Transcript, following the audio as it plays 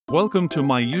Welcome to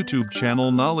my YouTube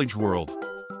channel Knowledge World.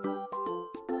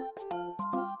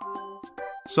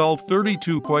 Solve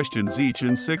 32 questions each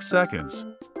in 6 seconds.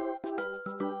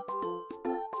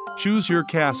 Choose your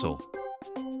castle.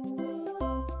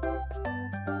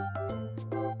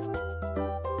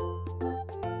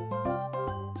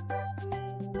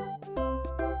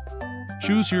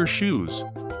 Choose your shoes.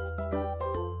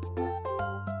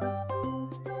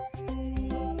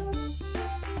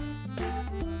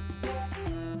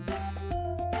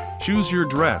 Choose your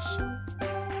dress.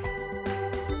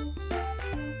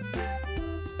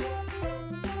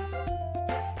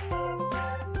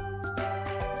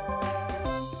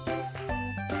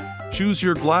 Choose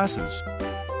your glasses.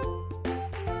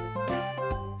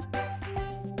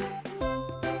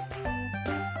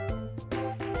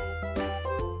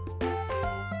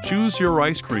 Choose your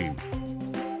ice cream.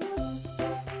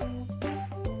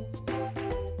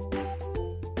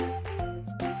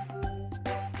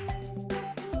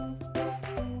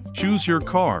 Choose your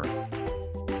car.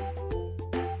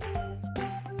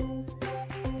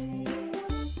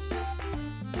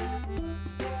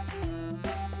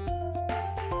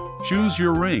 Choose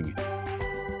your ring.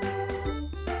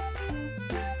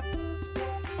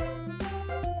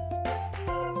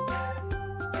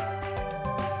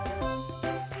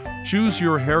 Choose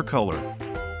your hair color.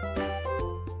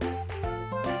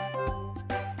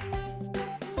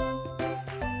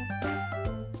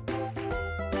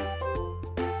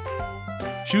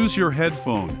 Choose your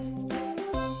headphone.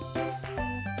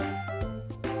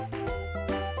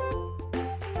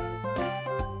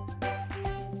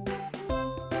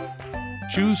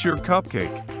 Choose your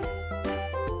cupcake.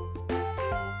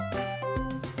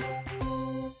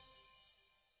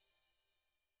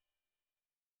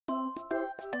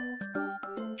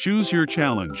 Choose your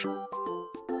challenge.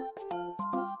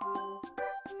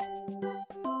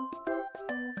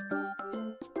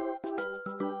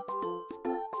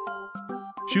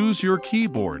 Choose your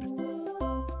keyboard.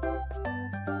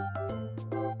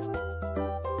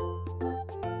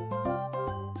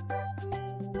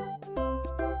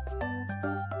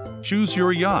 Choose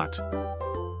your yacht.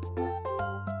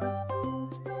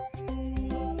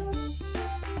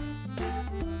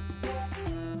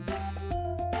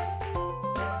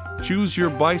 Choose your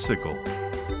bicycle.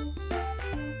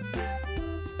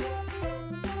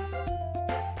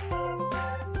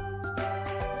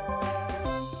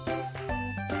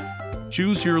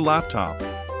 Choose your laptop.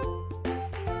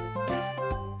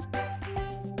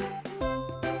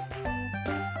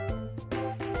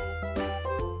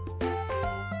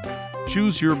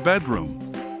 Choose your bedroom.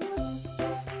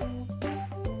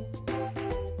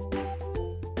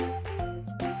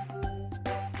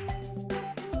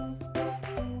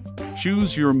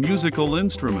 Choose your musical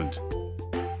instrument.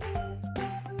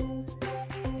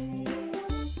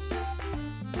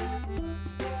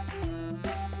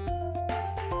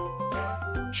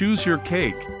 Choose your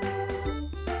cake.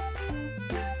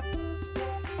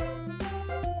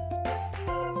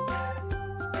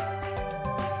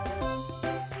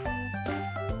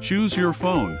 Choose your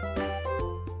phone.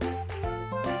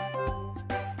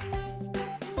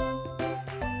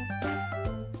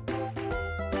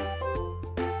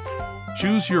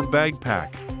 Choose your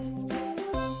backpack.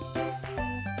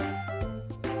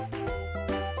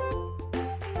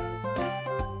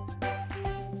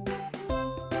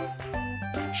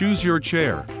 Choose your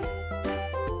chair.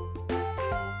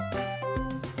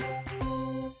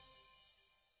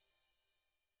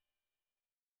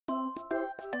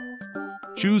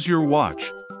 Choose your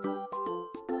watch.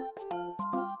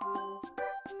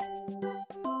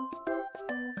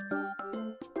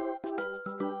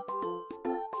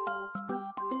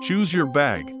 Choose your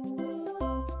bag.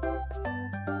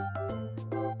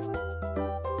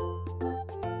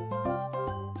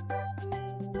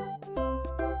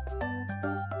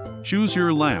 Choose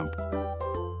your lamp.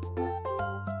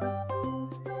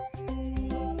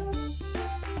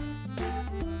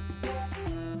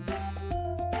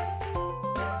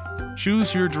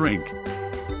 Choose your drink.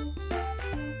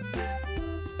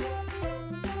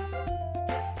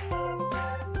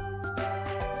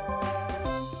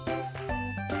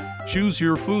 Choose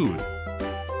your food.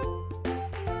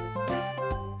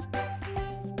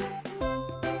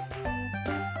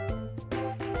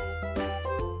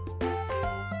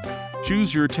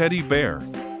 Choose your teddy bear.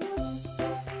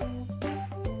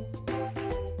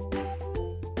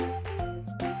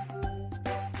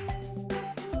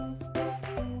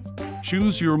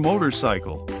 Choose your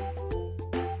motorcycle.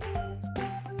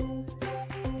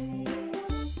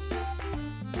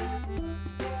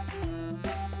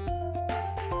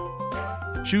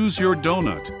 Choose your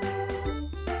donut.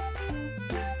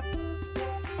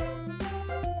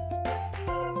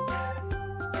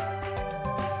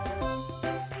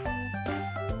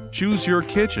 Choose your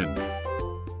kitchen.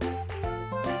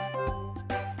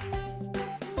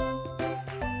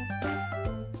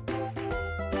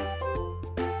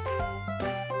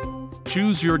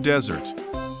 Choose your desert.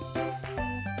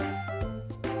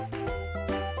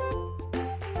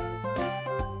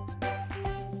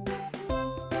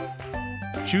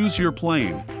 Choose your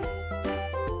plane.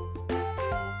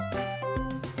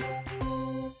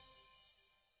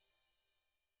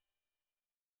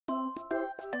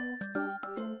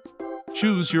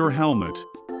 Choose your helmet.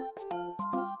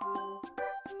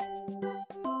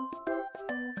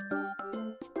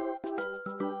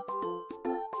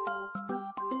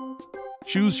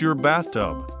 Choose your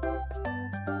bathtub.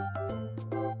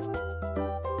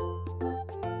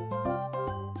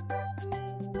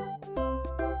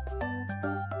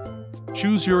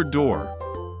 Choose your door.